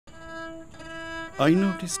I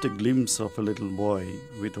noticed a glimpse of a little boy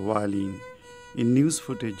with a violin in news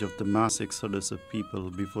footage of the mass exodus of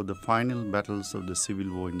people before the final battles of the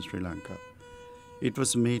civil war in Sri Lanka. It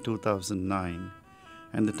was May 2009,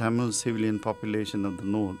 and the Tamil civilian population of the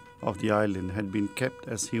north of the island had been kept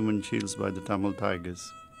as human shields by the Tamil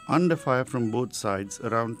tigers. Under fire from both sides,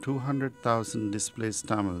 around 200,000 displaced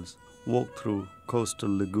Tamils walked through coastal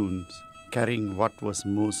lagoons, carrying what was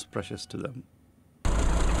most precious to them.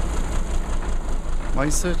 My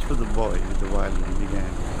search for the boy with the violin began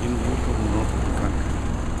in Wukum, north of the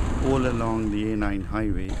country. All along the A9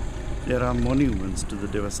 highway, there are monuments to the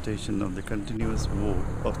devastation of the continuous war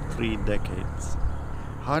of 3 decades.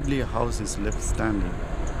 Hardly a house is left standing.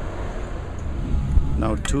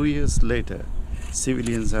 Now, 2 years later,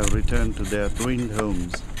 civilians have returned to their ruined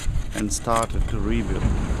homes and started to rebuild.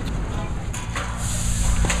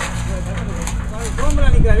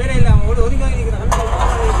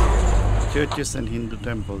 Churches and Hindu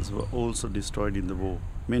temples were also destroyed in the war.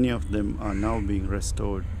 Many of them are now being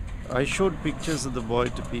restored. I showed pictures of the boy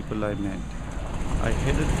to people I met. I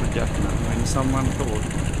headed for Jaffna when someone told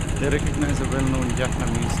they recognized a well-known Jaffna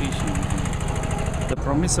musician. The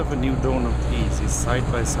promise of a new dawn of peace is side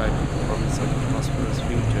by side with the promise of a prosperous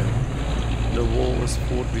future. The war was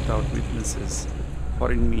fought without witnesses.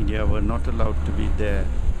 Foreign media were not allowed to be there,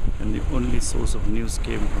 and the only source of news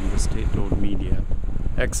came from the state-owned media.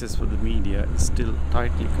 Access for the media is still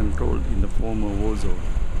tightly controlled in the former war zone.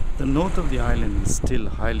 The north of the island is still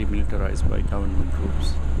highly militarized by government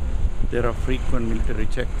troops. There are frequent military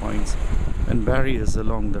checkpoints and barriers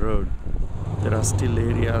along the road. There are still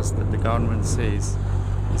areas that the government says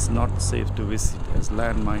is not safe to visit as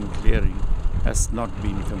landmine clearing has not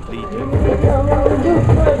been completed.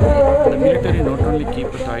 The military not only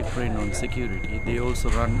keep a tight rein on security, they also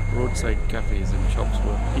run roadside cafes and shops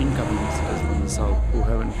for incoming visitors from the south who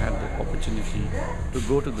haven't had the opportunity to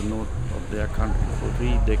go to the north of their country for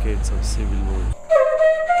 3 decades of civil war.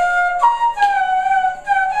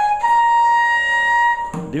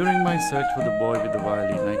 During my search for the boy with the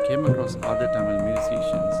violin, I came across other Tamil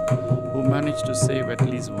musicians who managed to save at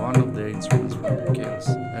least one of their instruments from the chaos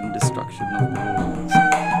and destruction of the war.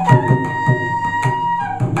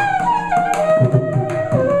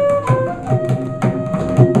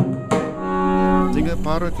 Singer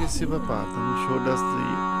Parvati Sivapatham showed us the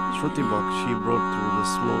Shruti box she brought through the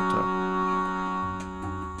slaughter.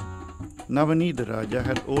 Navanida Raja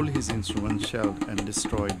had all his instruments shelled and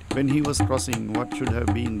destroyed when he was crossing what should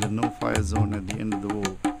have been the no-fire zone at the end of the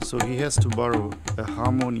war, so he has to borrow a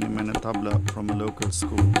harmonium and a tabla from a local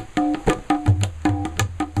school.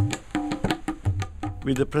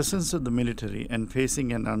 With the presence of the military and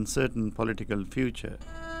facing an uncertain political future,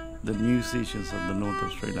 the musicians of the north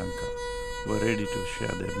of Sri Lanka were ready to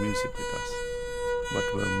share their music with us, but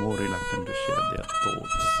were more reluctant to share their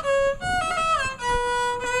thoughts.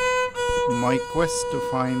 My quest to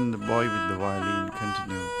find the boy with the violin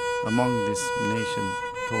continued among this nation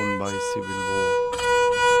torn by civil war.